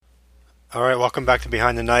All right, welcome back to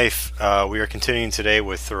Behind the Knife. We are continuing today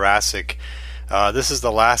with thoracic. This is the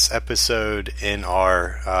last episode in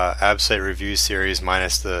our ABSITE review series,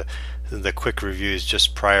 minus the quick reviews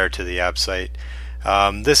just prior to the ABSITE.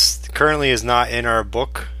 This currently is not in our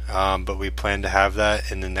book, but we plan to have that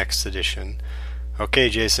in the next edition. Okay,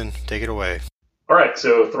 Jason, take it away. All right,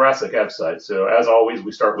 so thoracic abscite. So as always,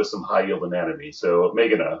 we start with some high yield anatomy. So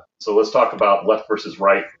Meghana, so let's talk about left versus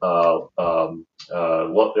right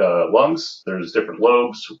lungs. There's different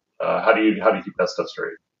lobes. How do you keep that stuff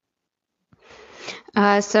straight?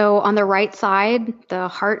 So on the right side, the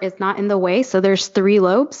heart is not in the way. So there's three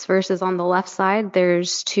lobes versus on the left side,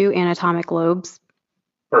 there's two anatomic lobes.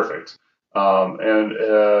 Perfect.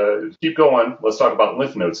 And keep going. Let's talk about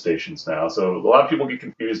lymph node stations now. So a lot of people get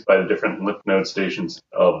confused by the different lymph node stations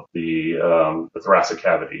of the thoracic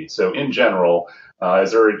cavity. So in general,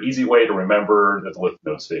 is there an easy way to remember the lymph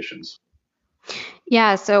node stations?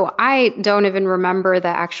 Yeah, so I don't even remember the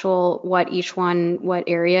actual what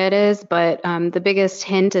area it is, but the biggest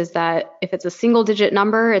hint is that if it's a single digit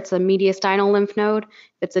number, it's a mediastinal lymph node. If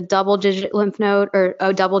it's a double digit lymph node or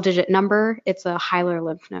a double digit number, it's a hilar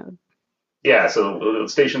lymph node. Yeah, so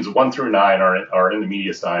stations 1 through 9 are in the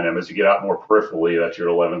mediastinum. As you get out more peripherally, that's your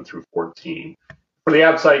 11 through 14. For the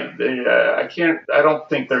absite, I don't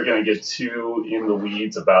think they're going to get too in the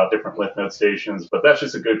weeds about different lymph node stations, but that's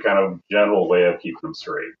just a good kind of general way of keeping them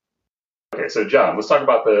straight. Okay, so John, let's talk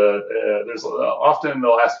about there's often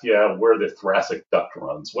they'll ask you where the thoracic duct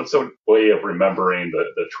runs. What's a way of remembering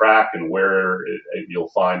the track and where you'll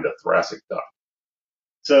find the thoracic duct?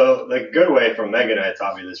 So the good way from Megan and I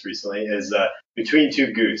taught me this recently is between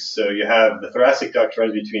two goose. So you have the thoracic duct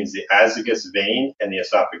runs between the azygos vein and the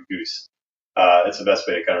esophagus. That's the best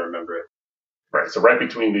way to kind of remember it. Right. So right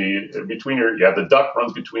the duct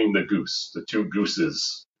runs between the two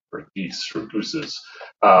gooses or geese or gooses.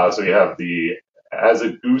 So you have the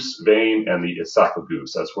azygos vein and the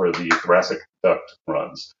esophagus. That's where the thoracic duct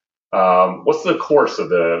runs. What's the course of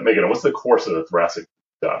the thoracic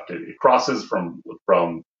duct? It crosses from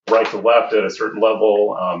right to left at a certain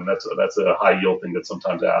level, and that's a high yield thing that's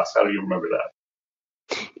sometimes asked. How do you remember that?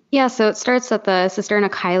 Yeah, so it starts at the cisterna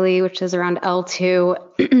chyli, which is around L2,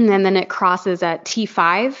 and then it crosses at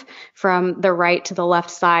T5 from the right to the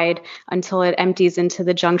left side until it empties into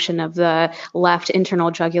the junction of the left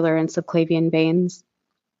internal jugular and subclavian veins.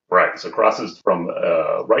 Right, so it crosses from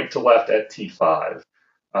right to left at T5.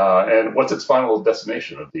 And what's its final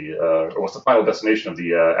destination of what's the final destination of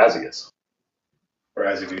the azygos? Or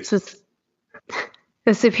azygos?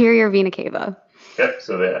 The superior vena cava. Yep,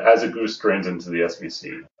 so the azygos drains into the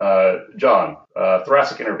SVC. John,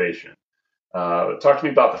 thoracic innervation. Talk to me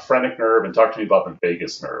about the phrenic nerve and talk to me about the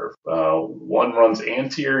vagus nerve. One runs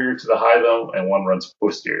anterior to the hilum and one runs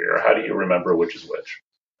posterior. How do you remember which is which?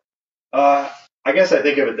 I guess I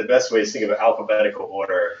think of it the best way is think of it alphabetical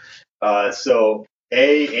order. So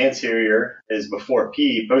A, anterior, is before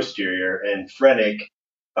P, posterior, and phrenic,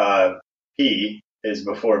 P, is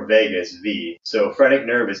before vagus, V. So phrenic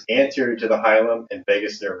nerve is anterior to the hilum, and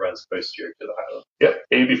vagus nerve runs posterior to the hilum. Yep,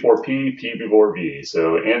 A before P, P before V.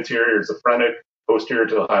 So anterior is the phrenic, posterior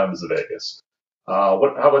to the hilum is the vagus. How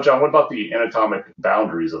about John? What about the anatomic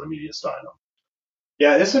boundaries of the mediastinum?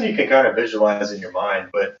 Yeah, this one you can kind of visualize in your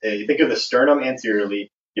mind, but you think of the sternum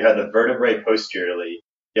anteriorly, you have the vertebrae posteriorly,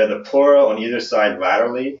 you have the pleura on either side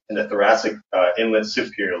laterally, and the thoracic inlet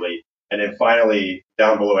superiorly. And then finally,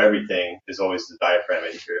 down below everything is always the diaphragm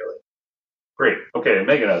anteriorly. Great. Okay,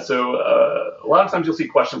 Meghana. So a lot of times you'll see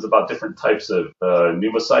questions about different types of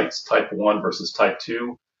pneumocytes, type 1 versus type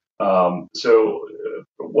 2.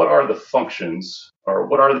 What are the functions, or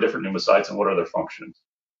what are the different pneumocytes, and what are their functions?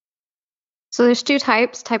 So there's two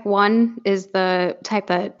types. Type 1 is the type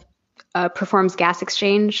that performs gas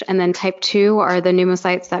exchange, and then type 2 are the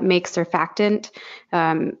pneumocytes that make surfactant,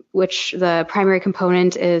 which the primary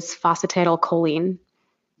component is phosphatidylcholine.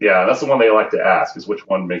 Yeah, that's the one they like to ask, is which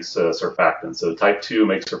one makes surfactant. So type 2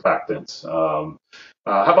 makes surfactant. How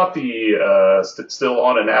about still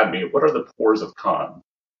on anatomy, what are the pores of Kohn?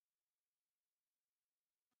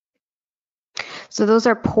 So those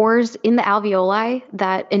are pores in the alveoli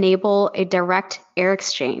that enable a direct air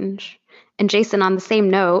exchange. And Jason, on the same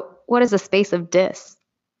note, what is a space of Dis?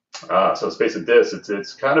 So space of Dis,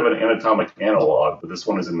 it's kind of an anatomic analog, but this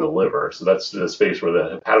one is in the liver. So that's the space where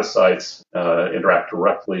the hepatocytes interact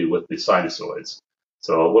directly with the sinusoids.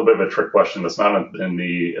 So a little bit of a trick question. That's not in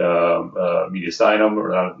the mediastinum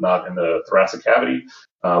or not in the thoracic cavity,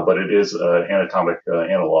 but it is an anatomic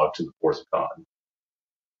analog to the pores of Kohn.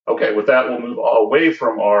 Okay, with that, we'll move away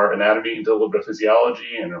from our anatomy into a little bit of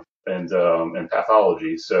physiology and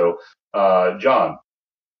pathology. So, John,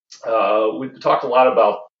 we've talked a lot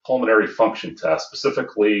about pulmonary function tests,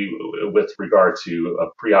 specifically with regard to a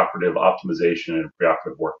preoperative optimization and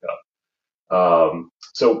preoperative workup.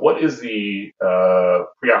 So what is the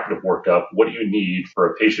preoperative workup? What do you need for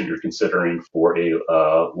a patient you're considering for a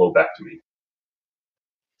lobectomy?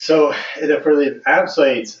 So for the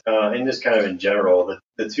ABSITE, and just kind of in general,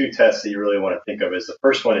 the two tests that you really want to think of is the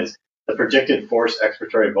first one is the predicted forced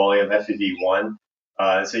expiratory volume, FEV1.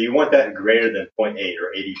 So you want that greater than 0.8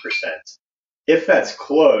 or 80%. If that's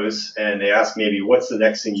close, and they ask maybe what's the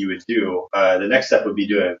next thing you would do, the next step would be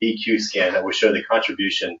doing a VQ scan that would show the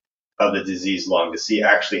contribution of the diseased lung to see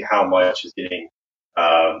actually how much is getting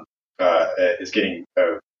how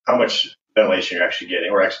much ventilation you're actually getting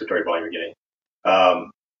or expiratory volume you're getting.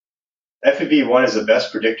 FEV1 is the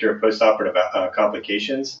best predictor of postoperative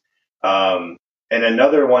complications. And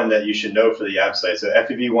another one that you should know for the ABSITE, so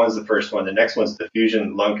FEV1 is the first one. The next one's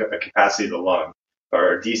diffusion lung capacity of the lung,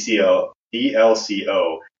 or DLCO.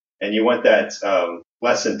 And you want that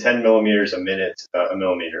less than 10 millimeters a minute, a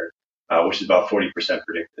millimeter, which is about 40%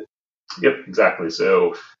 predicted. Yep, exactly.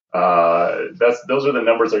 So those are the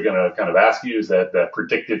numbers they're going to kind of ask you, is that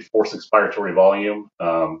predicted forced expiratory volume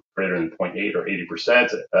greater than 0.8 or 80%.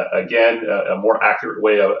 Again, a more accurate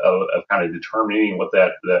way of kind of determining what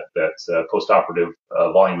that postoperative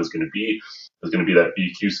volume is going to be that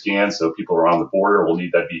VQ scan. So people around the border will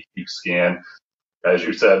need that VQ scan. As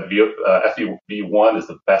you said, FEV1 is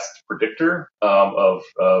the best predictor of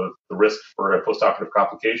the risk for a postoperative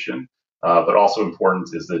complication. But also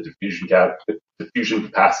important is the diffusion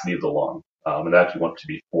capacity of the lung, and that you want to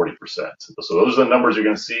be 40%. So those are the numbers you're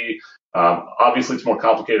going to see. Obviously, it's more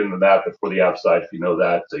complicated than that, but for the ABSITE, if you know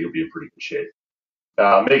that, you'll be in pretty good shape.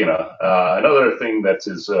 Meghana, another thing that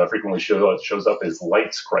is frequently shows up is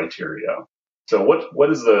Light's criteria. So what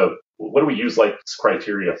do we use Light's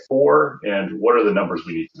criteria for, and what are the numbers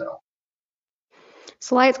we need to know?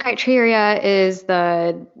 So Light's criteria is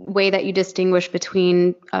the way that you distinguish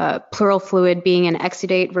between pleural fluid being an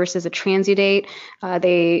exudate versus a transudate.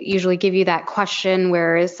 They usually give you that question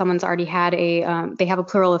where someone's already had they have a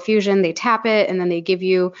pleural effusion, they tap it, and then they give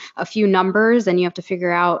you a few numbers, and you have to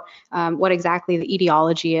figure out what exactly the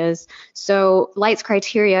etiology is. So Light's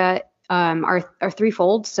criteria are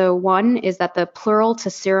threefold. So one is that the pleural to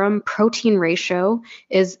serum protein ratio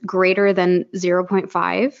is greater than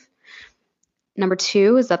 0.5. Number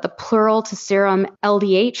two is that the pleural to serum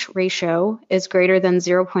LDH ratio is greater than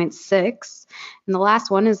 0.6. And the last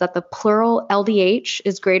one is that the pleural LDH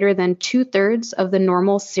is greater than 2/3 of the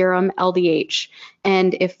normal serum LDH.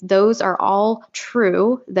 And if those are all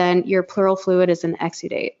true, then your pleural fluid is an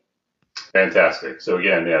exudate. Fantastic. So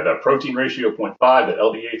again, the protein ratio 0.5, the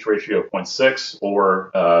LDH ratio 0.6, or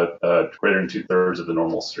greater than 2/3 of the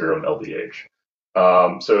normal serum LDH.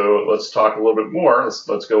 So let's talk a little bit more.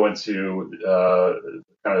 Let's go into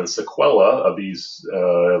kind of the sequela of these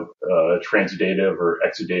transudative or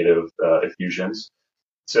exudative effusions.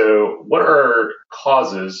 So what are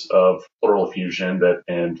causes of pleural effusion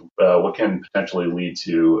and what can potentially lead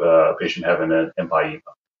to a patient having an empyema?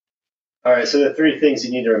 All right, so the three things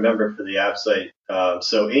you need to remember for the ABSITE.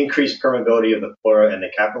 So increased permeability of the pleura and the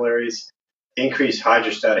capillaries, increased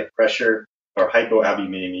hydrostatic pressure, or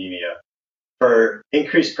hypoalbuminemia. For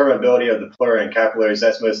increased permeability of the pleura and capillaries,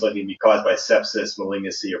 that's most likely to be caused by sepsis,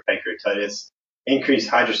 malignancy, or pancreatitis. Increased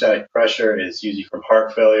hydrostatic pressure is usually from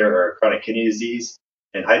heart failure or chronic kidney disease.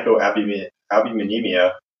 And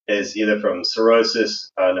hypoalbuminemia is either from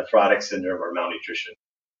cirrhosis, nephrotic syndrome, or malnutrition.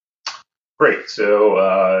 Great. So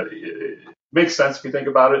it makes sense if you think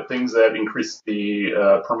about it. Things that increase the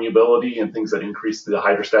permeability and things that increase the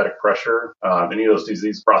hydrostatic pressure. Any of those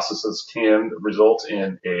disease processes can result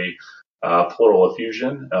in a pleural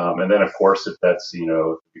effusion. And then, of course, if that's,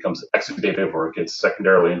 becomes exudative or it gets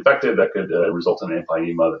secondarily infected, that could result in an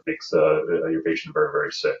empyema that makes your patient very,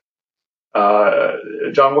 very sick.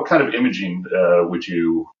 John, what kind of imaging would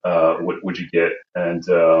you get? And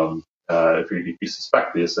if you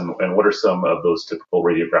suspect this, and what are some of those typical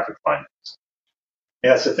radiographic findings?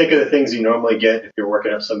 Yeah, so think of the things you normally get if you're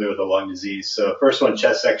working up somebody with a lung disease. So first one,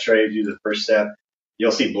 chest x-ray, do the first step.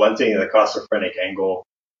 You'll see blunting of the costophrenic angle.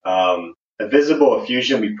 A visible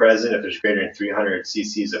effusion will be present if there's greater than 300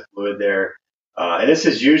 cc's of fluid there. And this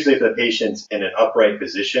is usually if the patient's in an upright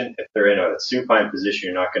position. If they're in a supine position,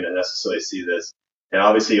 you're not going to necessarily see this. And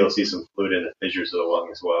obviously, you'll see some fluid in the fissures of the lung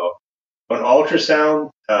as well. On ultrasound,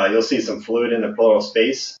 you'll see some fluid in the pleural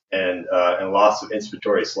space and loss of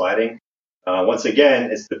inspiratory sliding. Once again,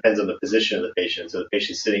 it depends on the position of the patient. So the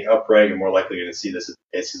patient's sitting upright, you're more likely going to see this at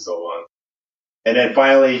the basis of the lung. And then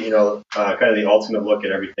finally, kind of the ultimate look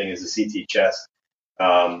at everything is the CT chest.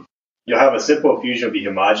 you'll have a simple effusion will be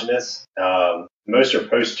homogeneous. Most are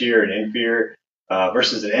posterior and inferior,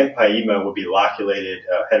 versus an empyema would be loculated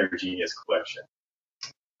heterogeneous collection.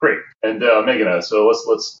 Great. And Megan, so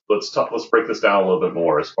let's break this down a little bit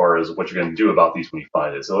more as far as what you're going to do about these when you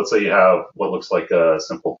find it. So let's say you have what looks like a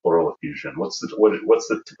simple pleural effusion. What's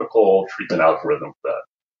the typical treatment algorithm for that?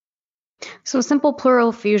 So simple pleural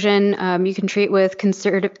effusion, you can treat with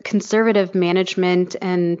conservative management,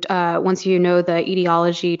 and once you know the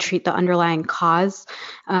etiology, treat the underlying cause.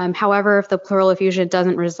 However, if the pleural effusion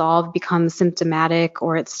doesn't resolve, becomes symptomatic,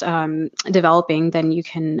 or it's developing, then you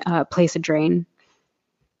can place a drain.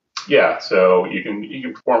 Yeah, so you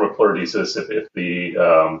can perform a pleurodesis if the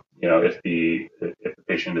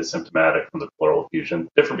patient is symptomatic from the pleural effusion.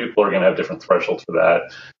 Different people are going to have different thresholds for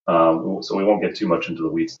that, so we won't get too much into the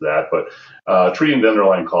weeds of that. But treating the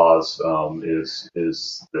underlying cause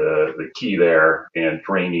is the key there, and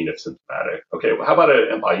draining if symptomatic. Okay, well, how about an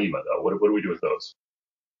empyema though? What do we do with those?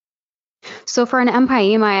 So for an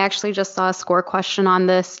empyema, I actually just saw a score question on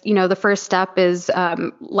this. The first step is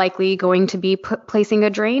likely going to be placing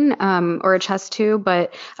a drain or a chest tube,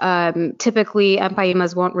 but typically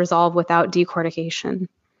empyemas won't resolve without decortication.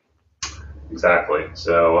 Exactly.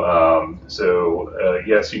 So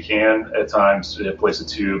yes, you can at times place a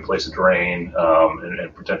tube, place a drain,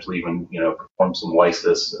 and potentially even perform some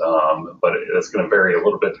lysis. But it's going to vary a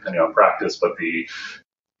little bit depending on practice. But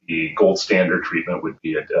the gold standard treatment would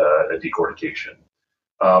be a decortication.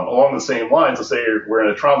 Along the same lines, let's say we're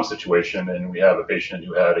in a trauma situation and we have a patient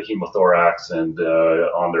who had a hemothorax, and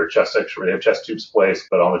on their chest X-ray, they have chest tubes placed,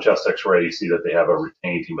 but on the chest X-ray, you see that they have a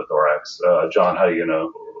retained hemothorax. John,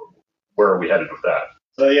 where are we headed with that?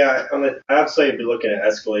 So yeah, on the outside, you'd be looking at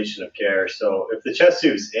escalation of care. So if the chest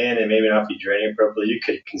tube's in and maybe not be draining appropriately, you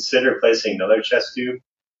could consider placing another chest tube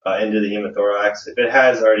into the hemothorax. If it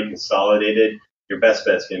has already consolidated, your best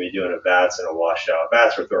bet is going to be doing a VATS and a washout.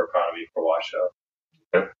 VATS or thoracotomy for washout.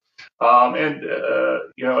 Okay.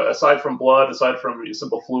 Aside from blood, aside from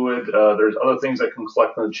simple fluid, there's other things that can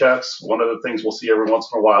collect in the chest. One of the things we'll see every once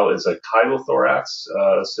in a while is a chylothorax.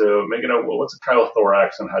 So, Megan, what's a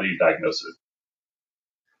chylothorax and how do you diagnose it?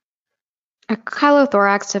 A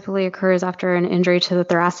chylothorax typically occurs after an injury to the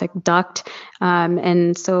thoracic duct,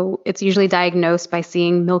 and so it's usually diagnosed by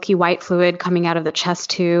seeing milky white fluid coming out of the chest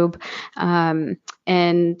tube, and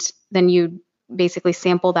then you basically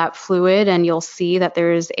sample that fluid, and you'll see that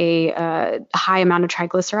there's a high amount of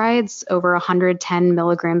triglycerides, over 110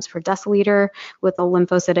 milligrams per deciliter, with a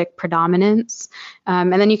lymphocytic predominance.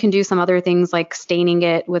 And then you can do some other things like staining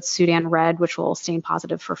it with Sudan red, which will stain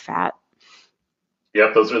positive for fat.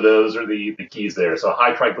 Yep, those are the keys there. So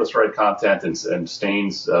high triglyceride content and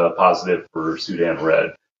stains positive for Sudan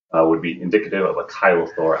red would be indicative of a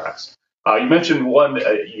chylothorax. You mentioned one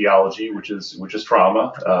etiology, which is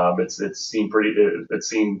trauma. It's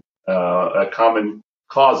seen a common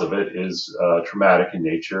cause of it is traumatic in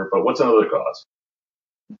nature. But what's another cause?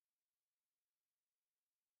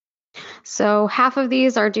 So half of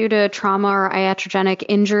these are due to trauma or iatrogenic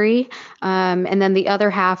injury, and then the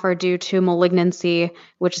other half are due to malignancy,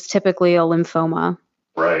 which is typically a lymphoma.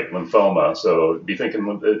 Right, lymphoma. So be thinking,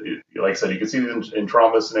 like I said, you can see them in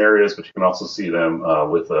trauma scenarios, but you can also see them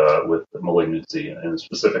with malignancy, and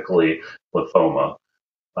specifically lymphoma.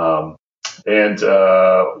 And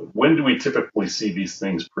when do we typically see these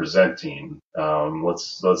things presenting?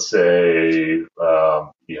 Let's say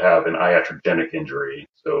you have an iatrogenic injury,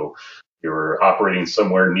 so you're operating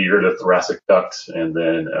somewhere near the thoracic duct, and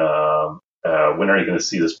then when are you going to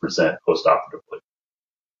see this present postoperatively?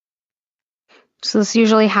 So this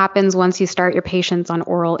usually happens once you start your patients on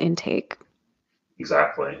oral intake.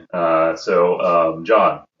 Exactly. So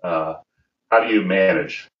John, how do you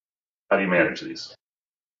manage these?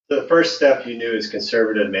 The first step you knew is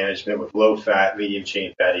conservative management with low fat, medium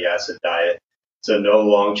chain fatty acid diet. So no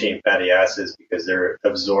long chain fatty acids because they're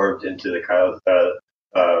absorbed into the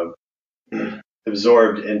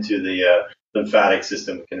lymphatic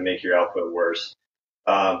system, can make your output worse.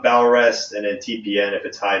 Bowel rest and then TPN if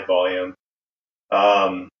it's high volume.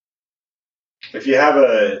 If you have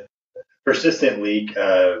a persistent leak,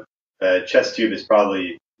 a chest tube is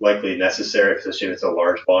probably likely necessary, especially if it's a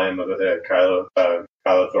large volume of a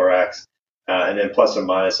chylothorax, and then plus or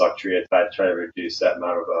minus octreotide to try to reduce that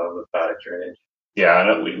amount of lymphatic drainage. Yeah,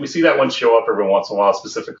 and we see that one show up every once in a while,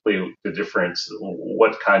 specifically the difference,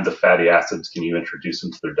 what kinds of fatty acids can you introduce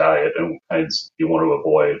into their diet and what kinds do you want to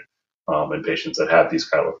avoid in patients that have these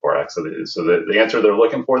chylothorax. So the answer they're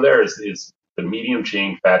looking for there is the medium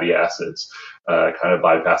chain fatty acids kind of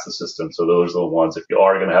bypass the system. So those are the ones, if you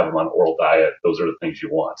are going to have them on oral diet, those are the things you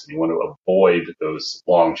want. And you want to avoid those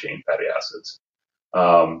long chain fatty acids.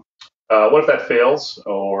 What if that fails,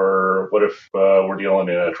 or what if we're dealing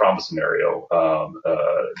in a trauma scenario?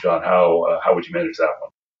 John, how would you manage that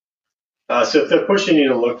one? So if they're pushing you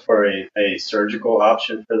to look for a surgical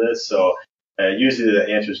option for this, so usually the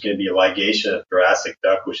answer is going to be ligation of thoracic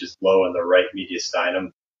duct, which is low in the right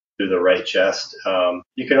mediastinum through the right chest.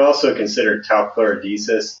 You can also consider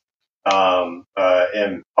talclaridesis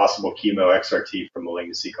and possible chemo XRT for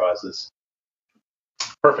malignancy causes.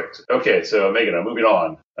 Perfect. Okay, so Megan, I'm moving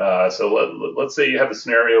on. So let's say you have a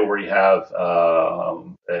scenario where you have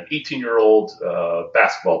an 18-year-old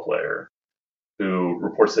basketball player who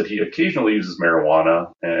reports that he occasionally uses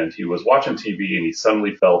marijuana, and he was watching TV and he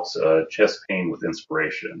suddenly felt chest pain with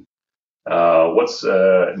inspiration. What's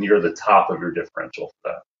near the top of your differential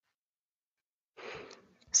for that?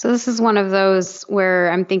 So this is one of those where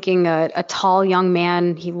I'm thinking a tall young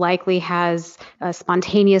man, he likely has a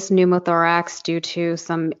spontaneous pneumothorax due to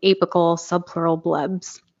some apical subpleural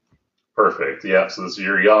blebs. Perfect. Yeah. So this is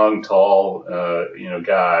your young, tall,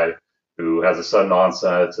 guy who has a sudden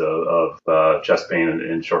onset of chest pain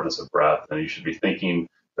and shortness of breath, and you should be thinking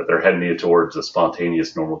that they're heading towards a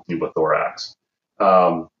spontaneous normal pneumothorax.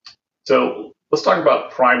 So let's talk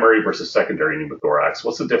about primary versus secondary pneumothorax.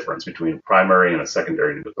 What's the difference between primary and a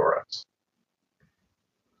secondary pneumothorax?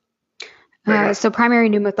 So primary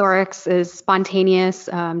pneumothorax is spontaneous,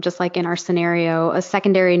 just like in our scenario. A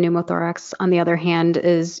secondary pneumothorax, on the other hand,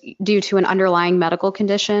 is due to an underlying medical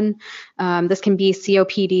condition. This can be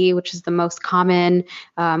COPD, which is the most common,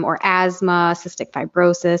 or asthma, cystic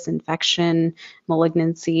fibrosis, infection,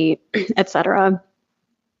 malignancy, etc.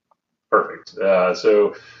 Perfect.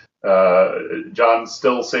 John,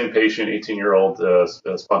 still same patient, 18-year-old,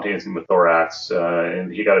 spontaneous pneumothorax,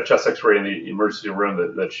 and he got a chest X-ray in the emergency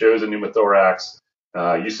room that shows a pneumothorax.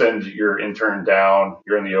 You send your intern down.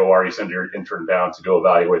 You're in the OR. You send your intern down to go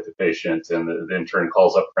evaluate the patient, and the intern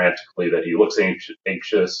calls up frantically that he looks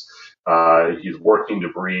anxious. He's working to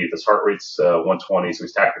breathe. His heart rate's 120, so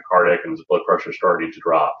he's tachycardic, and his blood pressure's starting to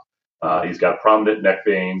drop. He's got prominent neck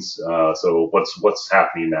veins. So what's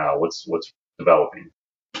happening now? What's developing?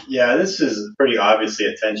 Yeah, this is pretty obviously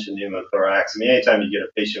a tension pneumothorax. I mean, anytime you get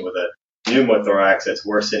a patient with a pneumothorax that's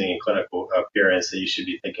worsening in clinical appearance, that you should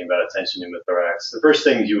be thinking about a tension pneumothorax. The first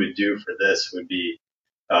thing you would do for this would be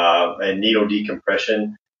a needle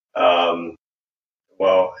decompression.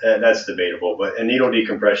 Well, that's debatable, but a needle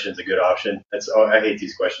decompression is a good option. I hate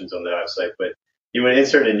these questions on the website, but you would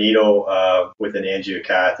insert a needle with an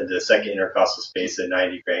angiocath into the second intercostal space at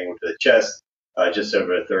 90 degree angle to the chest. Just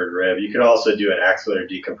over the third rib. You can also do an axillary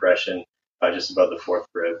decompression just above the fourth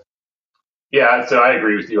rib. Yeah, so I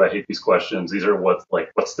agree with you. I hate these questions. These are what's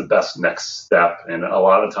the best next step, and a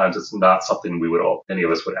lot of times it's not something any of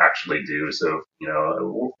us would actually do. So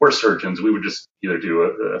we're surgeons. We would just either do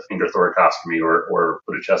a finger thoracoscopy or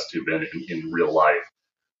put a chest tube in real life.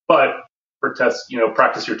 But for tests,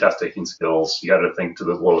 practice your test taking skills. You got to think to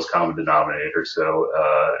the lowest common denominator. So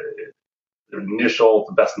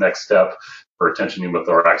the best next step for tension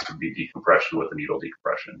pneumothorax would be decompression with a needle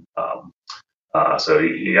decompression. So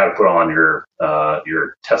you got to put on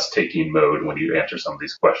your test taking mode when you answer some of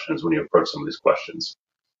these questions, when you approach some of these questions.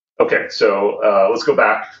 Okay, so let's go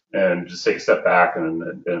back and just take a step back,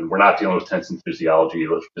 and we're not dealing with tension physiology.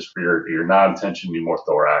 Let's just for your non-tension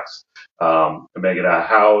pneumothorax. Megan,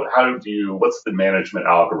 what's the management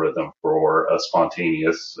algorithm for a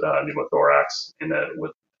spontaneous pneumothorax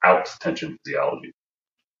without tension physiology?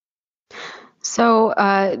 So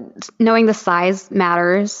knowing the size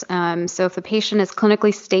matters. So if the patient is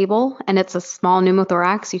clinically stable and it's a small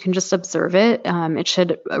pneumothorax, you can just observe it. It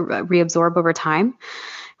should reabsorb over time.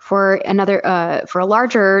 For a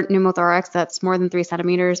larger pneumothorax that's more than 3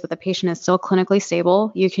 centimeters, but the patient is still clinically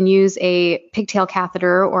stable, you can use a pigtail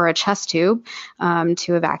catheter or a chest tube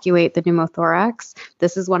to evacuate the pneumothorax.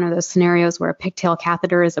 This is one of those scenarios where a pigtail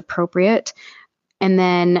catheter is appropriate. And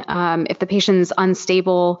then if the patient's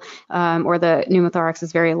unstable or the pneumothorax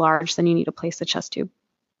is very large, then you need to place the chest tube.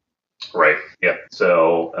 Right. Yeah.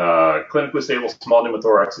 So clinically stable small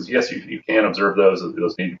pneumothoraxes, yes, you can observe those.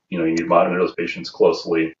 Those need you need to monitor those patients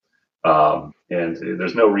closely. And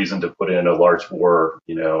there's no reason to put in a large bore,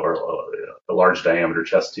 or a large diameter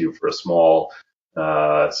chest tube for a small,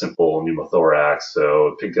 simple pneumothorax.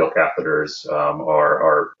 So pigtail catheters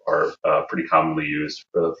are pretty commonly used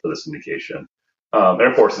for this indication. And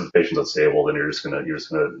of course, if the patient's unstable, then you're just gonna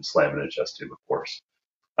slam in a chest tube, of course.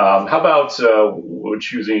 How about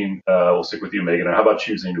choosing? We'll stick with you, Megan. How about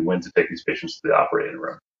choosing when to take these patients to the operating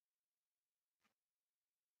room?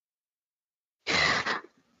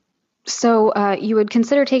 So you would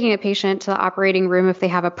consider taking a patient to the operating room if they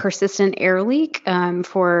have a persistent air leak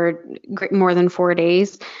for more than 4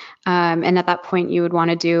 days. And at that point, you would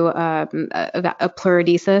want to do a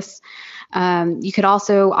pleurodesis. You could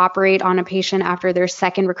also operate on a patient after their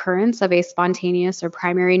second recurrence of a spontaneous or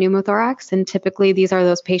primary pneumothorax. And typically, these are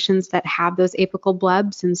those patients that have those apical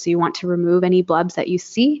blebs. And so you want to remove any blebs that you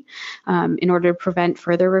see in order to prevent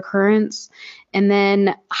further recurrence. And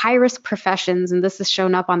then high-risk professions, and this is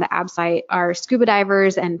shown up on the ABSITE, are scuba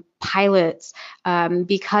divers and pilots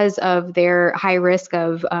because of their high risk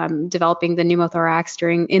of developing the pneumothorax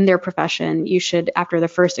in their profession. You should, after the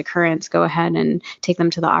first occurrence, go ahead and take them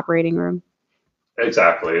to the operating room.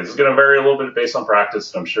 Exactly. It's going to vary a little bit based on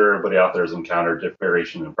practice. I'm sure everybody out there has encountered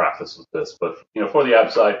variation in practice with this. But for the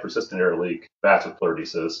ABSITE, persistent air leak, VATS with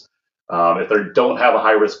pleurodesis, if they don't have a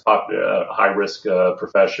high-risk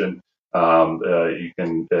profession, you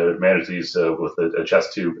can manage these with a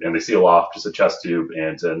chest tube, and they seal off, just a chest tube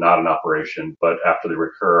and not an operation. But after they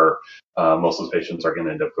recur, most of those patients are going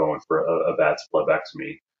to end up going for a VATS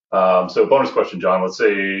blebectomy. So bonus question, John, let's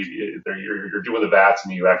say you're doing the VATS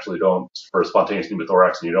and you actually don't, for spontaneous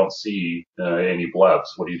pneumothorax, and you don't see any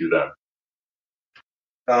blebs. What do you do then?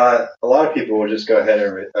 A lot of people will just go ahead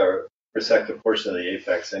and resect a portion of the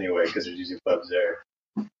apex anyway because there's usually blebs there.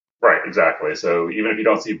 Right, exactly. So even if you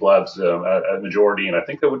don't see blebs, a majority, and I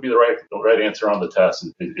think that would be the right answer on the test,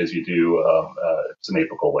 is you do it's an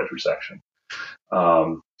apical wedge resection.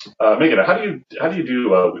 Megan, how do you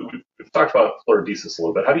do? We've talked about pleurodesis a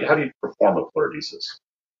little bit. How do you perform a pleurodesis?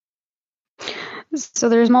 So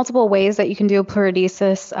there's multiple ways that you can do a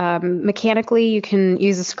pleurodesis. Mechanically, you can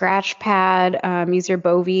use a scratch pad, use your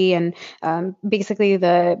Bovie, and basically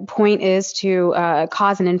the point is to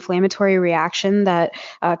cause an inflammatory reaction that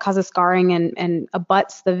causes scarring and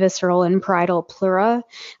abuts the visceral and parietal pleura.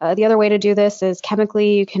 The other way to do this is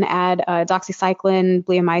chemically. You can add doxycycline,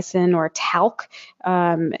 bleomycin, or talc.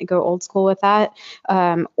 Go old school with that.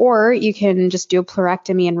 Or you can just do a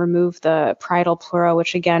pleurectomy and remove the parietal pleura,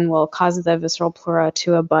 which again will cause the visceral pleura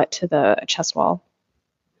to abut to the chest wall.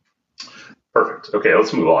 Perfect. Okay,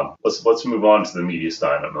 let's move on. Let's move on to the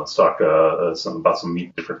mediastinum. Let's talk about some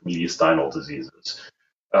different mediastinal diseases.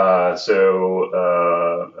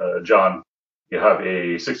 John, you have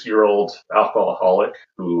a 60-year-old alcoholic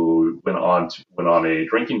who went on a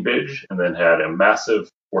drinking binge and then had a massive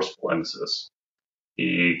forcible emesis.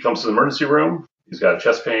 He comes to the emergency room. He's got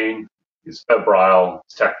chest pain. He's febrile.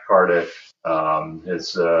 He's tachycardic.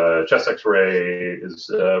 His chest X-ray is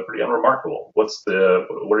pretty unremarkable. What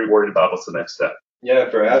are you worried about? What's the next step? Yeah,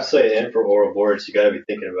 for ABSITE and for oral boards, you got to be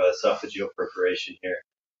thinking about esophageal perforation here.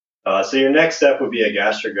 So your next step would be a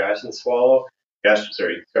gastrographin swallow.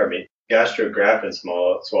 Gastrographin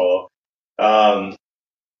swallow.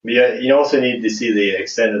 You also need to see the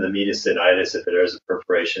extent of the mediastinitis if there is a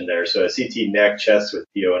perforation there. So a CT neck, chest with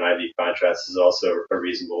PO and IV contrast is also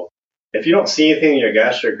reasonable. If you don't see anything in your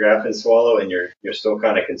gastrographin swallow and you're still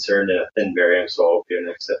kind of concerned, in a thin barium swallow will be your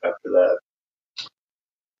next step after that.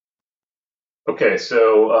 Okay,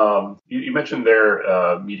 so you mentioned there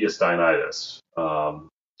mediastinitis. Why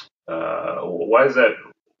is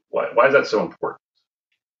that so important?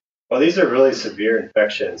 Well, these are really severe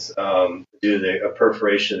infections due to a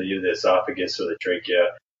perforation of the esophagus or the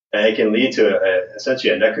trachea, and it can lead to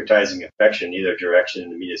essentially a necrotizing infection, either direction in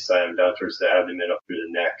the mediastinum down towards the abdomen up through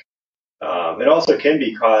the neck. It also can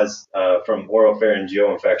be caused from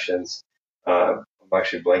oropharyngeal infections. I'm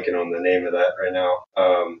actually blanking on the name of that right now.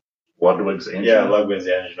 Ludwig's angina. Yeah, Ludwig's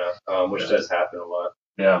angina, which does happen a lot.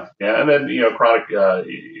 Yeah, and then chronic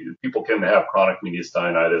people can have chronic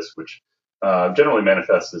mediastinitis, which generally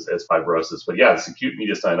manifests as fibrosis. But yeah, this acute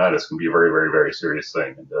mediastinitis can be a very, very, very serious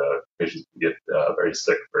thing, and patients can get very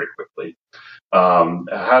sick very quickly.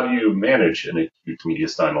 How do you manage an acute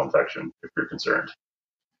mediastinal infection if you're concerned?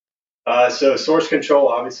 So source control,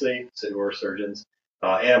 obviously, so we're surgeons.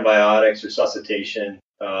 Antibiotics, resuscitation.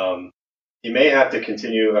 You may have to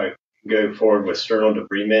continue go forward with sternal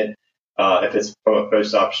debridement if it's from a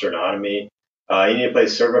post-op sternotomy. You need to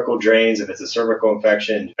place cervical drains if it's a cervical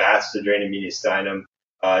infection, VATS to drain the mediastinum.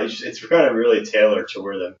 It's kind of really tailored to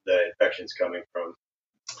where the infection's coming from.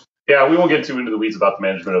 Yeah, we won't get too into the weeds about the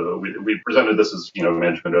management of it. We presented this as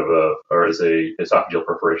management of as a esophageal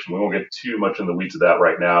perforation. We won't get too much in the weeds of that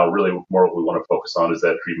right now. Really, more what we want to focus on is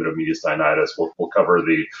that treatment of mediastinitis. We'll cover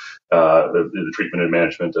the treatment and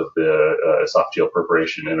management of the esophageal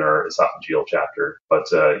perforation in our esophageal chapter. But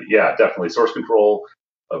yeah, definitely source control,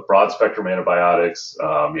 broad spectrum antibiotics.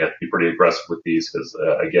 You have to be pretty aggressive with these because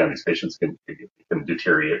again, these patients can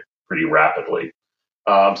deteriorate pretty rapidly.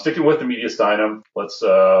 Sticking with the mediastinum, let's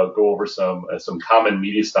go over some common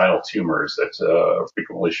mediastinal tumors that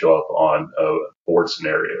frequently show up on board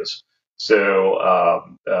scenarios. So,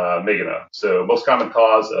 Meghna, so most common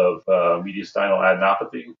cause of mediastinal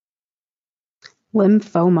adenopathy?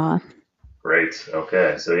 Lymphoma. Great.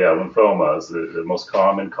 Okay. So, yeah, lymphoma is the most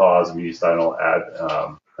common cause of mediastinal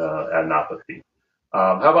adenopathy.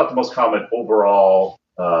 How about the most common overall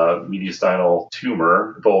mediastinal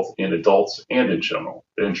tumor, both in adults and in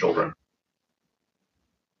children?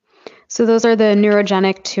 So those are the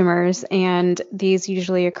neurogenic tumors, and these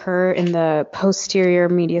usually occur in the posterior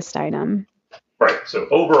mediastinum. Right. So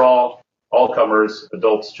overall, all comers,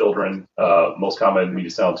 adults, children, most common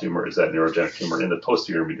mediastinal tumor is that neurogenic tumor in the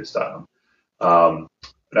posterior mediastinum. Now,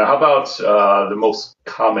 how about the most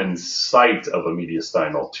common site of a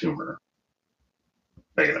mediastinal tumor?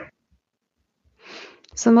 Meghna.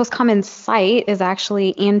 So the most common site is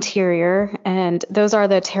actually anterior, and those are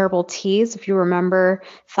the terrible T's. If you remember,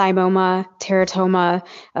 thymoma, teratoma,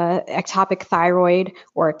 ectopic thyroid,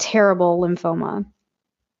 or terrible lymphoma.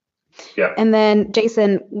 Yeah. And then,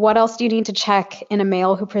 Jason, what else do you need to check in a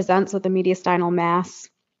male who presents with a mediastinal mass?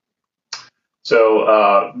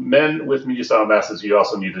 So men with mediastinal masses, you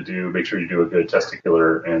also need to make sure you do a good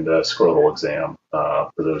testicular and scrotal exam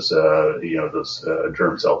for those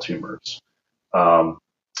germ cell tumors.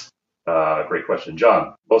 Great question,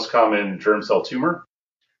 John. Most common germ cell tumor?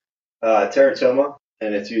 Teratoma,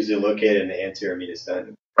 and it's usually located in the anterior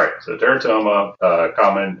mediastinum. Right. So teratoma,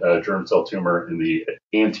 common germ cell tumor in the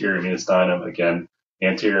anterior mediastinum. Again,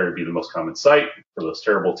 anterior would be the most common site for those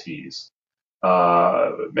terrible T's.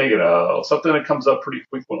 Meghna, something that comes up pretty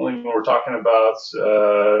frequently when we're talking about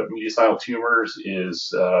mediastinal tumors is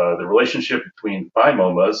the relationship between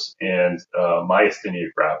thymomas and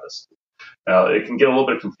myasthenia gravis. Now, it can get a little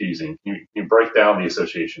bit confusing. Can you break down the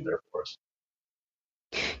association there for us?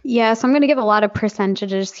 Yeah, so I'm going to give a lot of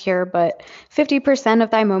percentages here, but 50% of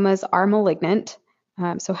thymomas are malignant.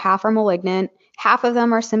 So half are malignant, half of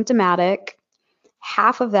them are symptomatic,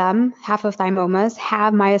 half of thymomas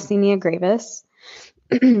have myasthenia gravis.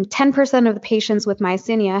 10% of the patients with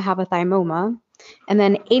myasthenia have a thymoma, and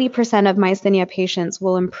then 80% of myasthenia patients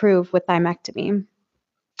will improve with thymectomy.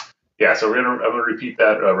 Yeah, so I'm gonna repeat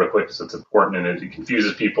that real quick because it's important and it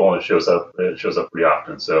confuses people and it shows up pretty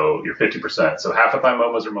often. So you're 50%. So half of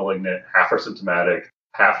thymomas are malignant, half are symptomatic,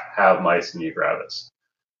 half have myasthenia gravis.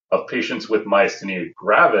 Of patients with myasthenia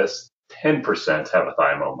gravis, 10% have a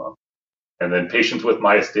thymoma. And then patients with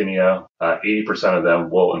myasthenia, 80% of them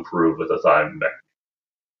will improve with a thymectomy.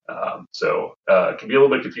 So it can be a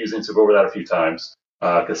little bit confusing, so go over that a few times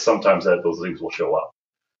because sometimes those things will show up.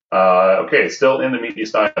 Okay, still in the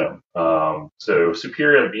mediastinum. So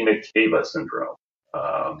superior vena cava syndrome.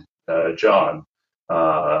 John,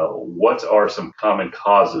 what are some common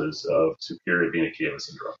causes of superior vena cava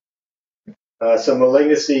syndrome? So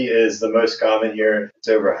malignancy is the most common here. It's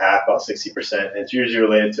over half, about 60%. And it's usually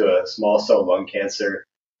related to a small cell lung cancer.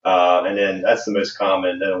 And then that's the most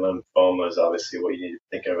common. Then lymphoma is obviously what you need to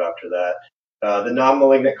think of after that. The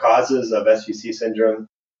non-malignant causes of SVC syndrome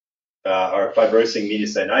are fibrosing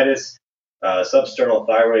mediastinitis, substernal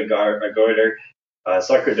thyroid goiter,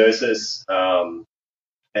 sarcoidosis, and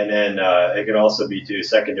then it can also be due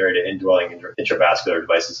secondary to indwelling intravascular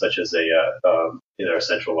devices such as either a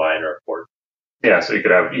central line or a port. Yeah, so you could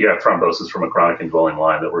have thrombosis from a chronic indwelling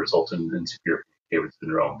line that will result in severe cava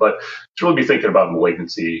syndrome. But to really be thinking about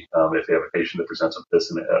malignancy, if you have a patient that presents with this,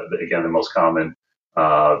 and again, the most common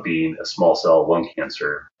being a small cell lung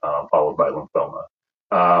cancer followed by lymphoma.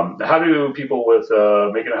 How do people with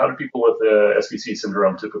SVC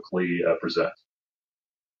syndrome typically present?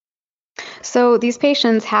 So these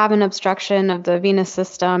patients have an obstruction of the venous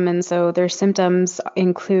system, and so their symptoms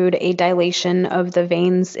include a dilation of the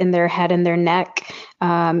veins in their head and their neck.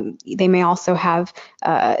 They may also have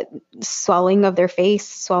swelling of their face,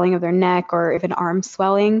 swelling of their neck, or even arm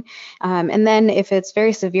swelling. And then if it's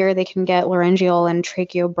very severe, they can get laryngeal and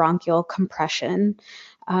tracheobronchial compression.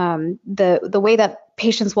 The way that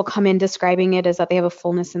patients will come in describing it is that they have a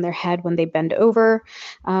fullness in their head when they bend over.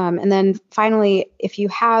 And then finally, if you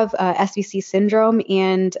have SVC syndrome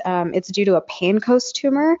and it's due to a Pancoast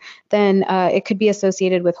tumor, then it could be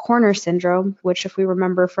associated with Horner syndrome, which if we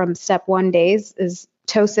remember from step 1 days is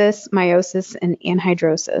ptosis, meiosis, and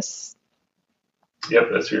anhidrosis. Yep,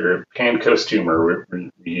 that's your Pancoast tumor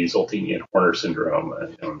resulting in Horner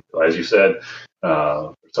syndrome. As you said,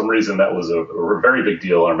 for some reason that was a very big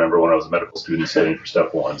deal. I remember when I was a medical student studying for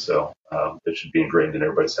step 1, so it should be ingrained in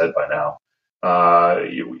everybody's head by now.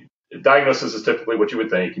 Diagnosis is typically what you would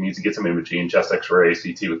think. You need to get some imaging, chest X-ray,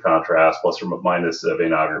 CT with contrast, plus or minus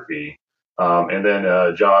venography. And then,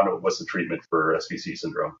 John, what's the treatment for SVC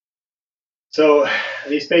syndrome? So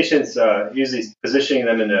these patients, usually positioning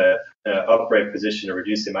them in an upright position to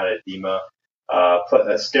reduce the amount of edema.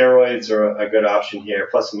 Steroids are a good option here,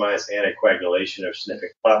 plus or minus anticoagulation or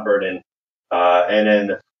significant clot burden. And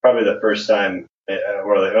then probably the first time,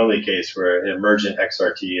 or the only case where emergent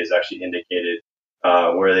XRT is actually indicated,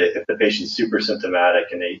 if the patient's super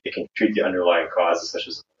symptomatic and they can treat the underlying causes, such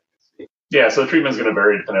as. Yeah, so the treatment is going to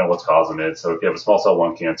vary depending on what's causing it. So if you have a small cell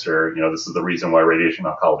lung cancer, this is the reason why radiation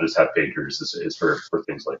oncologists have pagers is for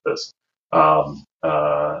things like this.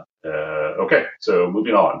 Okay, so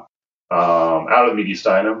moving on. Out of the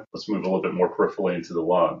mediastinum, let's move a little bit more peripherally into the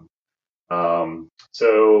lung. Meghna,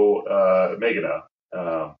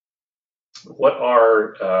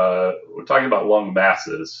 we're talking about lung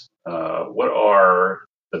masses. What are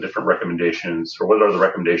the different recommendations, or what are the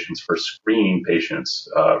recommendations for screening patients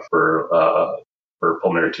for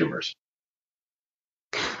pulmonary tumors?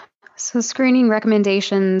 So screening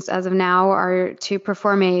recommendations as of now are to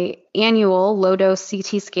perform a annual low-dose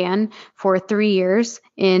CT scan for 3 years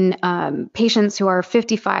in patients who are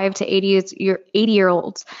 55 to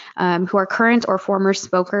 80-year-olds who are current or former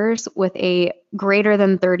smokers with a greater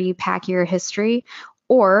than 30 pack year history,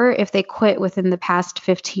 or if they quit within the past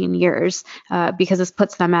 15 years, because this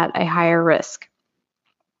puts them at a higher risk.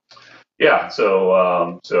 Yeah,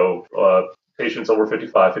 so patients over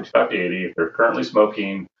 55 to 80, if they're currently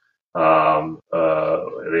smoking, they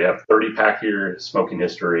have 30 pack year smoking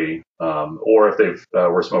history, or if they've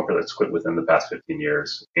were a smoker that's quit within the past 15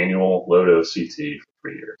 years, annual low dose CT for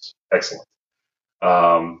 3 years. Excellent.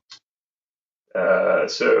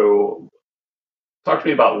 So talk to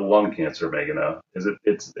me about lung cancer, Meghna. Is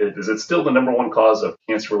it still the number one cause of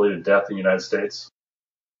cancer-related death in the United States?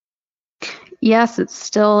 Yes, it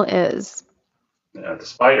still is.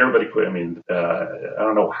 Despite everybody quit, I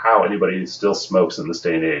don't know how anybody still smokes in this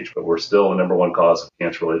day and age, but we're still the number one cause of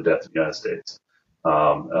cancer-related death in the United States.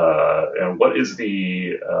 And what is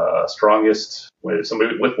the strongest,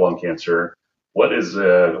 somebody with lung cancer, what is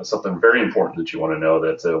something very important that you want to know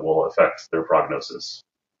that will affect their prognosis?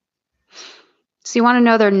 So you want to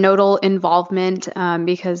know their nodal involvement,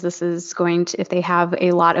 because this is going to, if they have a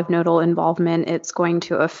lot of nodal involvement, it's going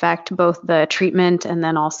to affect both the treatment and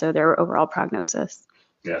then also their overall prognosis.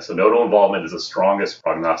 Yeah, so nodal involvement is the strongest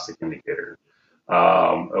prognostic indicator.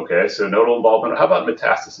 Okay, so nodal involvement. How about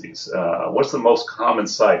metastases? What's the most common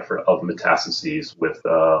site of metastases with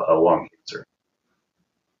a lung cancer?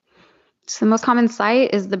 So the most common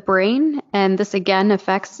site is the brain, and this again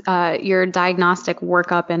affects your diagnostic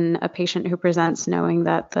workup in a patient who presents knowing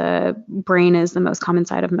that the brain is the most common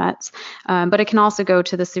site of METs. But it can also go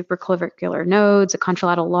to the supraclavicular nodes, the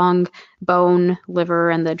contralateral lung, bone, liver,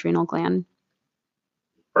 and the adrenal gland.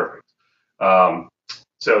 Perfect.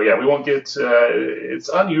 So yeah, we won't get, it's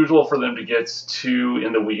unusual for them to get too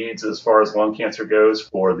in the weeds as far as lung cancer goes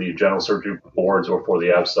for the general surgery boards or for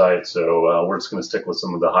the ABSITE. So we're just going to stick with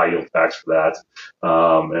some of the high yield facts for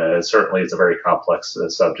that. Certainly it's a very complex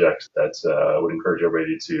subject that I would encourage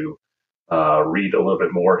everybody to read a little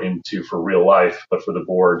bit more into for real life, but for the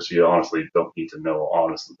boards, you honestly don't need to know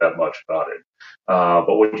that much about it.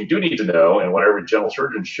 But what you do need to know, and what every general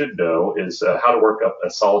surgeon should know, is how to work up a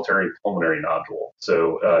solitary pulmonary nodule.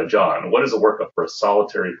 So, John, what is a workup for a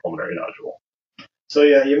solitary pulmonary nodule? So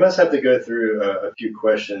yeah, you must have to go through a few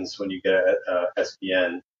questions when you get a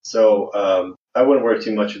SPN. So I wouldn't worry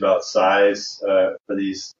too much about size for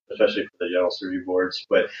these, especially for the general surgery boards.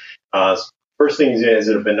 But first thing is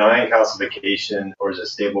it a benign calcification or is it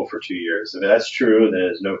stable for 2 years? If that's true, then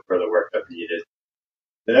there's no further workup needed.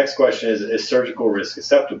 The next question is surgical risk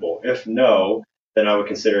acceptable? If no, then I would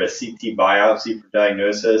consider a CT biopsy for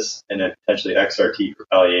diagnosis and then potentially XRT for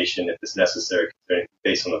palliation if it's necessary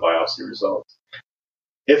based on the biopsy results.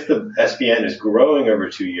 If the SPN is growing over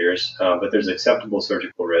 2 years, but there's acceptable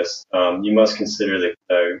surgical risk, you must consider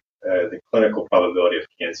the clinical probability of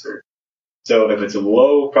cancer. So if it's a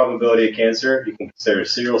low probability of cancer, you can consider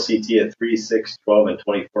serial CT at 3, 6, 12, and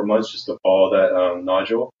 24 months just to follow that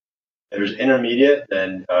nodule. If there's intermediate,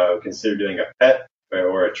 then consider doing a PET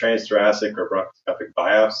or a transthoracic or bronchoscopic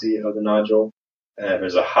biopsy of the nodule. And if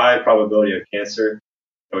there's a high probability of cancer,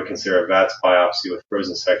 I would consider a VATS biopsy with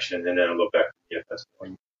frozen section and then a lobectomy if that's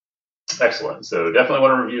going. Excellent. So definitely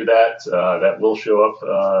want to review that. That will show up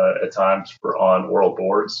at times on oral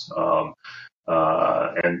boards,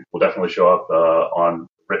 and will definitely show up on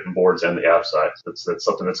written boards and the ABSITE. That's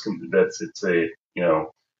something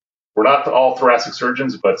we're not all thoracic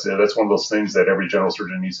surgeons, but that's one of those things that every general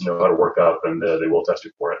surgeon needs to know how to work up, and they will test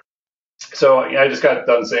you for it. So I just got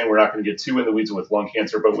done saying we're not going to get too in the weeds with lung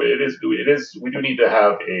cancer, but we do need to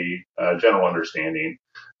have a general understanding.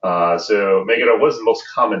 So Megan, what is the most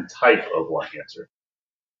common type of lung cancer?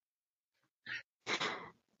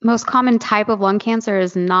 Most common type of lung cancer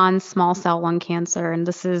is non-small cell lung cancer, and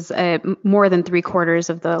this is more than 3/4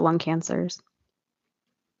 of the lung cancers.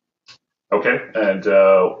 Okay, and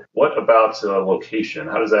what about location?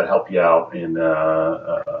 How does that help you out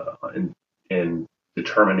in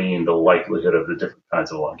determining the likelihood of the different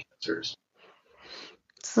kinds of lung cancers?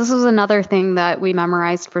 So this was another thing that we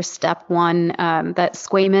memorized for step 1, that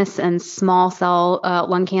squamous and small cell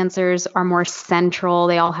lung cancers are more central.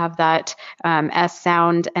 They all have that S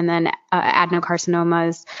sound, and then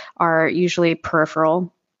adenocarcinomas are usually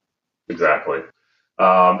peripheral. Exactly.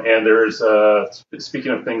 And there's,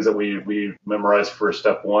 speaking of things that we memorized for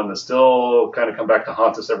step 1 that still kind of come back to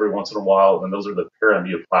haunt us every once in a while, and those are the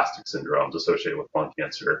paraneoplastic syndromes associated with lung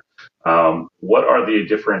cancer. What are the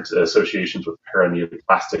different associations with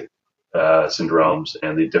paraneoplastic syndromes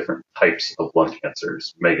and the different types of lung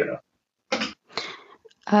cancers? Megan?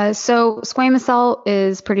 So squamous cell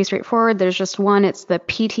is pretty straightforward. There's just one. It's the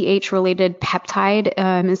PTH-related peptide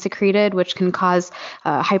is secreted, which can cause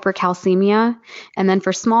hypercalcemia. And then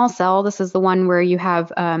for small cell, this is the one where you have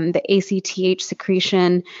the ACTH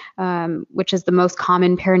secretion, which is the most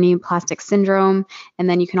common paraneoplastic syndrome. And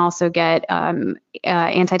then you can also get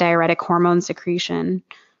antidiuretic hormone secretion.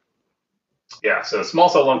 Yeah, so small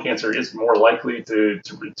cell lung cancer is more likely to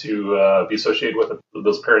be associated with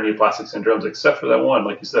those paraneoplastic syndromes, except for that one,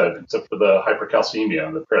 like you said, except for the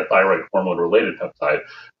hypercalcemia, the parathyroid hormone-related peptide.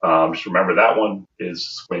 Just remember that one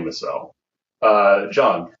is squamous cell.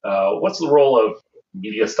 John, what's the role of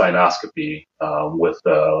mediastinoscopy with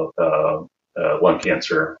lung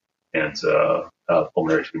cancer and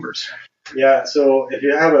pulmonary tumors? Yeah, so if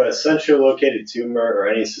you have a centrally located tumor or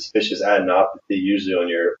any suspicious adenopathy, usually on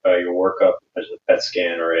your workup, as a PET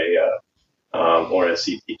scan or a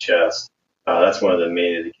CT chest, that's one of the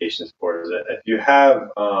main indications for it. If you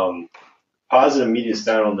have positive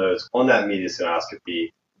mediastinal nodes on that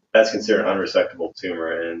mediastinoscopy, that's considered an unresectable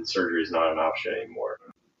tumor, and surgery is not an option anymore.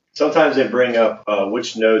 Sometimes they bring up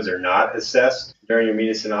which nodes are not assessed during your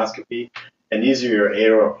mediastinoscopy. And these are your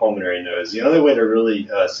aortic or pulmonary nodes. The only way to really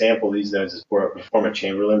sample these nodes is perform a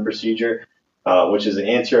Chamberlain procedure, which is an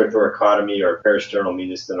anterior thoracotomy or peristernal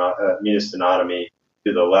mediastinotomy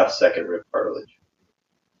to the left second rib cartilage.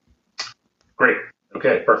 Great.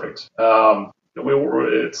 Okay, perfect.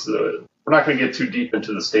 We're not going to get too deep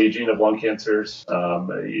into the staging of lung cancers.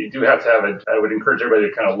 You do have to have I would encourage everybody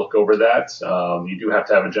to kind of look over that. You do have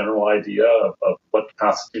to have a general idea of what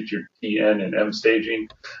constitutes your T, N, and M staging.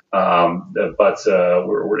 But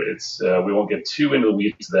we won't get too into the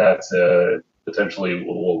weeds that potentially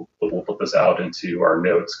we'll put this out into our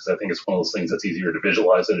notes, because I think it's one of those things that's easier to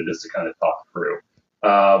visualize than it is to kind of talk through.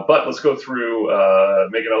 But let's go through,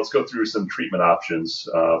 Megan, let's go through some treatment options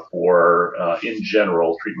in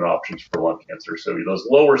general, treatment options for lung cancer. So those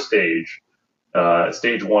lower stage,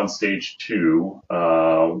 stage 1, stage 2,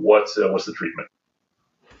 what's the treatment?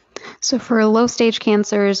 So for low stage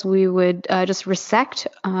cancers, we would just resect,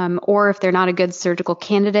 or if they're not a good surgical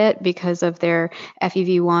candidate because of their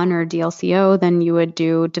FEV1 or DLCO, then you would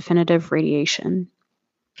do definitive radiation.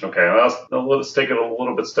 Okay, let's take it a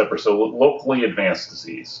little bit step or so. Locally advanced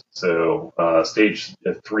disease. So stage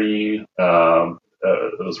 3,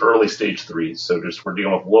 those early stage 3s. So we're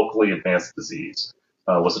dealing with locally advanced disease.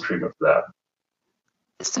 What's the treatment for that?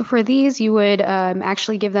 So for these, you would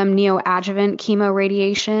actually give them neoadjuvant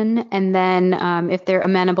chemoradiation, and then if they're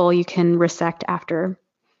amenable, you can resect after.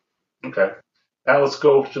 Okay. Now let's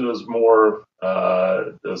go to those more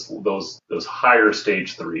those higher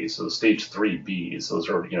stage 3s. So stage 3Bs. Those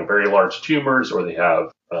are very large tumors, or they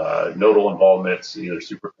have nodal involvement, either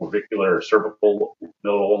supraclavicular or cervical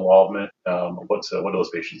nodal involvement. What do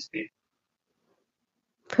those patients need?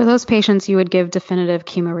 For those patients, you would give definitive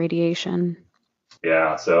chemoradiation.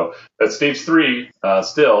 Yeah, so that's stage 3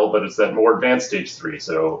 still, but it's that more advanced stage 3.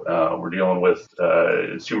 So we're dealing with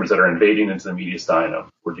tumors that are invading into the mediastinum.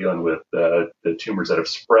 We're dealing with the tumors that have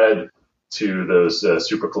spread to those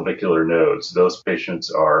supraclavicular nodes. Those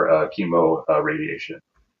patients are chemo radiation.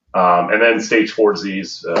 And then stage 4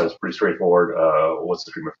 disease is pretty straightforward. What's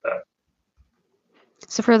the treatment for that?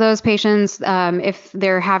 So for those patients, if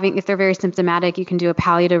they're very symptomatic, you can do a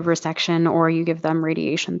palliative resection, or you give them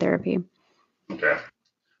radiation therapy. Okay.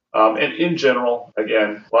 And in general,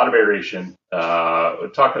 again, a lot of variation.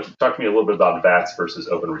 Talk to me a little bit about VATS versus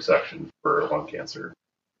open resection for lung cancer.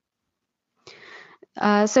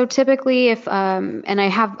 So typically if, and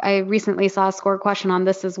I recently saw a score question on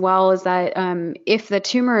this as well, is that if the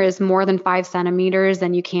tumor is more than 5 centimeters,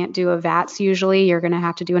 then you can't do a VATS usually. You're going to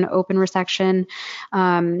have to do an open resection.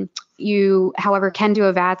 You, however, can do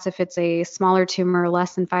a VATS if it's a smaller tumor,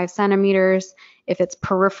 less than 5 centimeters, if it's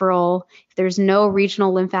peripheral, if there's no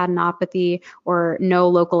regional lymphadenopathy or no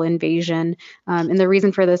local invasion. And the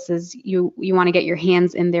reason for this is you want to get your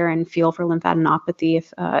hands in there and feel for lymphadenopathy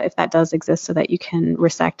if that does exist, so that you can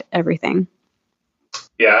resect everything.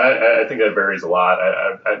 Yeah, I think that varies a lot.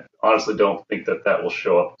 I honestly don't think that will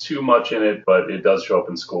show up too much in it, but it does show up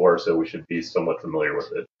in score, so we should be somewhat familiar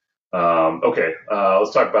with it. Okay,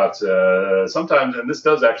 let's talk about sometimes, and this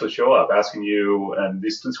does actually show up, asking you, and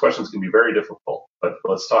these questions can be very difficult, but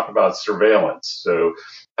let's talk about surveillance. So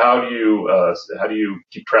how do you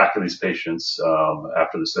keep track of these patients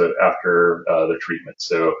after the treatment?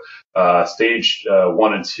 So stage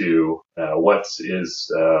 1 and 2, what is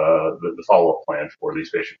the follow-up plan for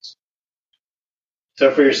these patients? So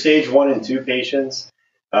for your stage 1 and 2 patients,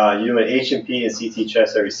 you do an H&P and CT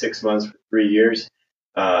chest every 6 months for 3 years.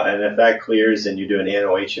 And if that clears, then you do an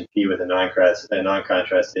annual H&P with a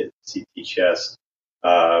non-contrasted CT chest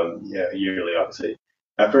yearly, obviously.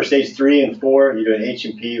 For stage 3 and 4, you do an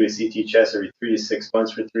H&P with CT chest every 3 to 6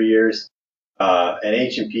 months for 3 years. And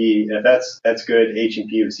H&P, if that's good,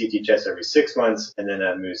 H&P with CT chest every 6 months, and then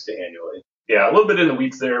that moves to annually. Yeah, a little bit in the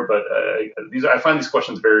weeds there, but I find these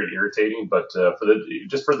questions very irritating. But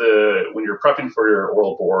when you're prepping for your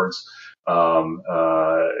oral boards,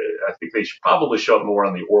 I think they should probably show up more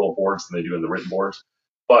on the oral boards than they do in the written boards.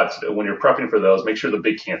 But when you're prepping for those, make sure the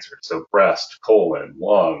big cancers, so breast, colon,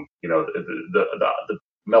 lung, the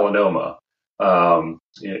melanoma,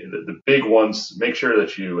 the big ones, make sure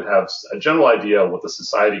that you have a general idea of what the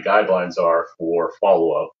society guidelines are for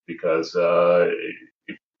follow-up, because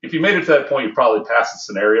if you made it to that point, you probably passed the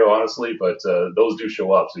scenario, honestly, but those do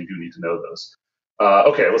show up, so you do need to know those.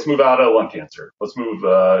 Okay, let's move out of lung cancer. Let's move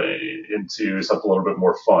into something a little bit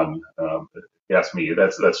more fun. If you ask me,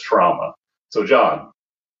 that's trauma. So, John,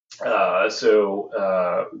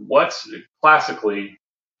 what classically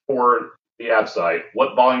for the ABSITE,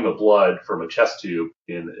 what volume of blood from a chest tube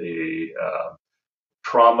in a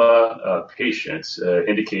trauma patient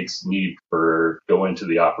indicates need for going to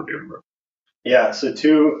the operating room? Yeah, so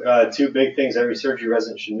two big things every surgery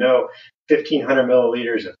resident should know: 1,500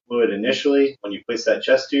 milliliters of fluid initially when you place that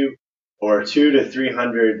chest tube, or 200 to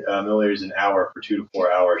 300 milliliters an hour for 2 to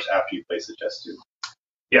 4 hours after you place the chest tube.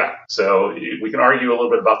 Yeah, so we can argue a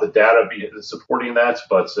little bit about the data supporting that,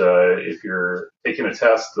 but if you're taking a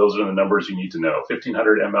test, those are the numbers you need to know: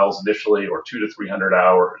 1,500 mLs initially, or 200 to 300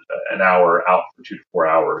 an hour out for 2 to 4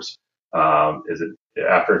 hours.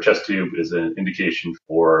 After a chest tube is an indication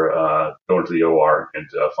for going to the OR and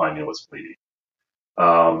finding what's bleeding.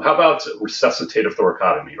 How about resuscitative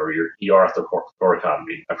thoracotomy or your ER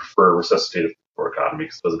thoracotomy? I prefer resuscitative thoracotomy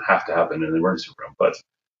because it doesn't have to happen in the emergency room. But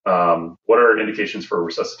what are indications for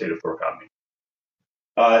resuscitative thoracotomy?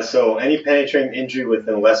 So any penetrating injury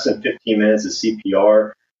within less than 15 minutes of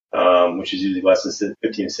CPR, which is usually less than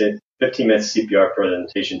 15 minutes of CPR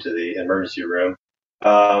presentation to the emergency room.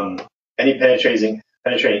 Any penetrating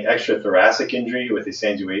extrathoracic injury with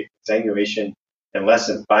exsanguination in less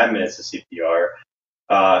than 5 minutes of CPR.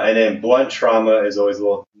 And then blunt trauma is always a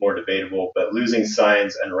little more debatable, but losing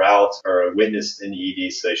signs and routes are witnessed in the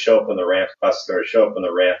ED. So they show up on the ramp, show up on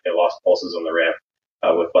the ramp, they lost pulses on the ramp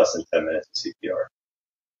with less than 10 minutes of CPR.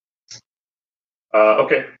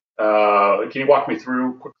 Okay. Can you walk me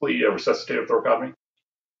through quickly resuscitative thoracotomy?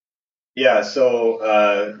 Yeah, so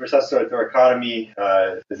resuscitative thoracotomy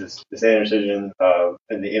is this incision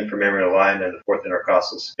in the inframemory line and the fourth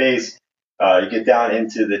intercostal space. You get down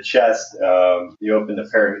into the chest. You open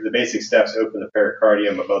the basic steps: open the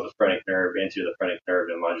pericardium above the phrenic nerve, into the phrenic nerve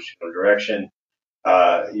in a longitudinal direction.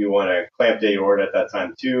 You want to clamp the aorta at that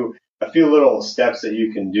time too. A few little steps that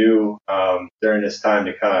you can do during this time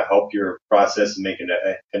to kind of help your process and make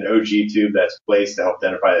an OG tube that's placed to help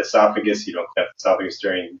identify the esophagus. You don't clamp the esophagus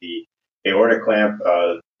during the aorta clamp.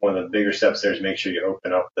 One of the bigger steps there is make sure you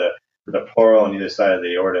open up the pleural on either side of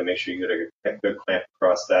the aorta. Make sure you get a good clamp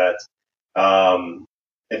across that.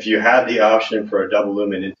 If you had the option for a double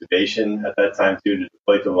lumen intubation at that time too, to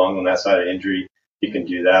deflate the lung on that side of injury, you can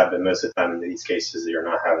do that. But most of the time in these cases, you're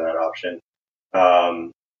not having that option.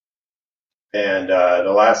 And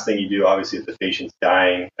the last thing you do, obviously, if the patient's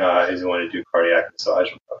dying, is you want to do cardiac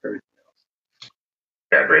massage on top of everything else.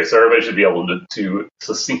 Yeah, great. So everybody should be able to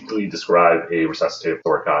succinctly describe a resuscitative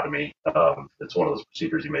thoracotomy. It's one of those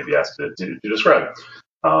procedures you may be asked to describe.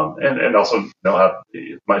 and also know how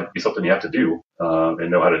it might be something you have to do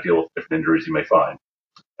and know how to deal with different injuries you may find.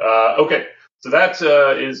 Okay, so that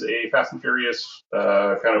is a Fast and Furious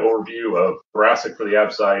kind of overview of thoracic for the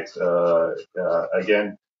ABSITE.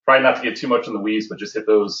 Again, try not to get too much in the weeds, but just hit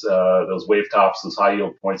those wave tops, those high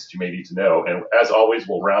yield points that you may need to know. And as always,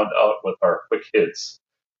 we'll round out with our quick hits.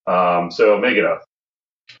 So Meghana,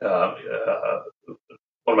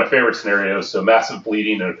 one of my favorite scenarios, so massive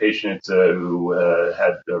bleeding in a patient who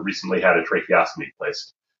had recently had a tracheostomy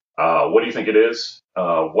placed. What do you think it is?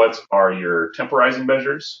 What are your temporizing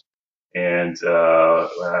measures? And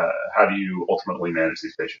how do you ultimately manage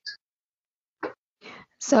these patients?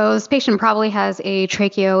 So this patient probably has a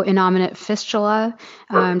tracheoinnominate fistula.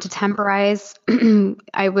 To temporize,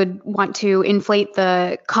 I would want to inflate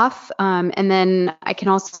the cuff, and then I can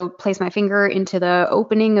also place my finger into the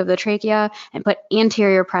opening of the trachea and put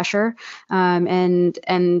anterior pressure and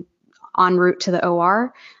en route to the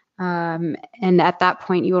OR. And at that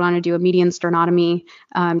point, you would want to do a median sternotomy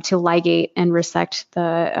to ligate and resect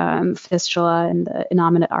the fistula and the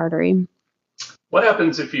innominate artery. What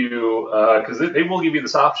happens if you, because they will give you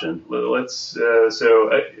this option. Let's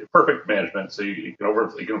perfect management. So you can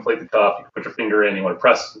inflate the cuff, you can put your finger in, you want to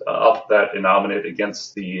press up that innominate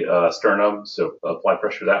against the sternum, so apply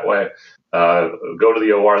pressure that way. Go to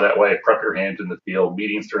the OR that way, prep your hand in the field,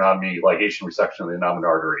 median sternotomy, ligation, resection of the innominate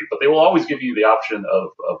artery. But they will always give you the option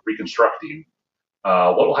of reconstructing.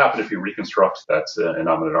 What will happen if you reconstruct that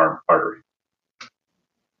innominate artery?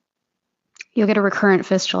 You'll get a recurrent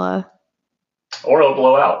fistula. Or it'll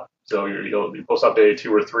blow out. So you'll post-op day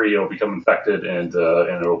 2 or 3, it'll become infected and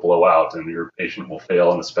it'll blow out, and your patient will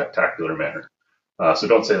fail in a spectacular manner. So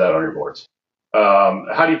don't say that on your boards.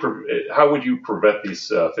 How would you prevent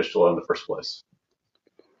these fistula in the first place?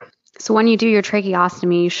 So when you do your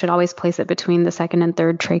tracheostomy, you should always place it between the second and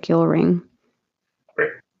third tracheal ring.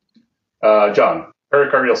 Great. John,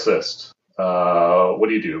 pericardial cyst. What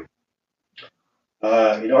do you do?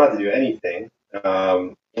 You don't have to do anything.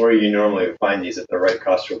 Or you normally find these at the right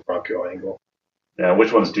costrobronchial angle. Yeah,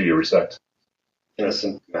 which ones do you resect?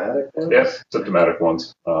 Symptomatic ones? Yes, symptomatic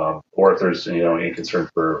ones. Or if there's any concern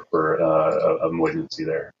for a malignancy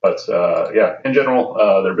there. But yeah, in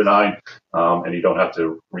general, they're benign, and you don't have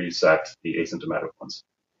to resect the asymptomatic ones.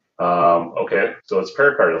 Okay, so it's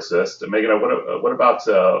pericardial cyst. Meghana, what about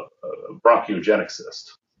bronchiogenic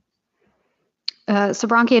cyst? So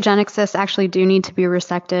bronchiogenic cysts actually do need to be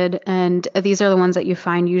resected, and these are the ones that you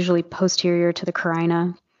find usually posterior to the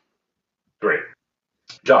carina. Great.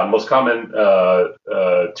 John, most common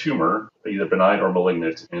tumor, either benign or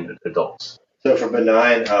malignant in adults? So for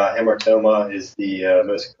benign, hamartoma is the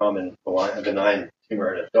most common benign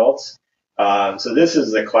tumor in adults. So this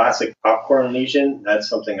is the classic popcorn lesion. That's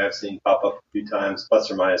something I've seen pop up a few times,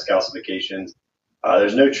 plus or minus calcifications.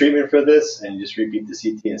 There's no treatment for this, and you just repeat the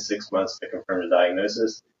CT in 6 months to confirm the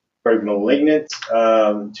diagnosis. For malignant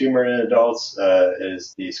tumor in adults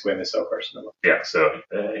is the squamous cell carcinoma. Yeah, so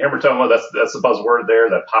hamartoma, that's the buzzword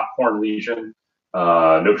there, that popcorn lesion,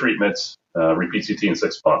 no treatment, repeat CT in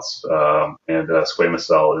 6 months. And squamous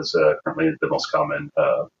cell is currently the most common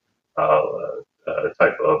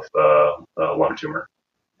type of lung tumor.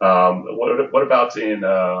 What about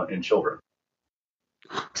in children?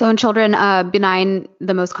 So in children, benign,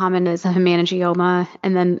 the most common is a hemangioma,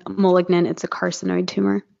 and then malignant, it's a carcinoid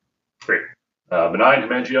tumor. Great. Benign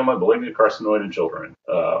hemangioma, malignant carcinoid in children.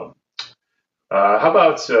 How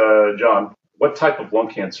about, John, what type of lung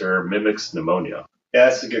cancer mimics pneumonia? Yeah,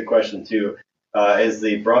 that's a good question, too. Is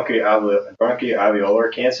the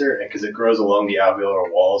bronchoalveolar cancer, because it grows along the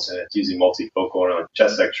alveolar walls, and it's usually multifocal, and on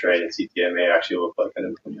chest x-ray and CT may actually look like a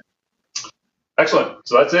pneumonia. Excellent.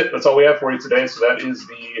 So that's it. That's all we have for you today. So that is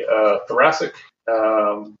the thoracic,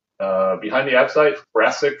 behind the ABSITE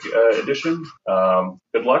thoracic edition.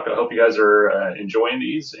 Good luck. I hope you guys are enjoying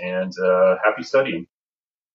these, and happy studying.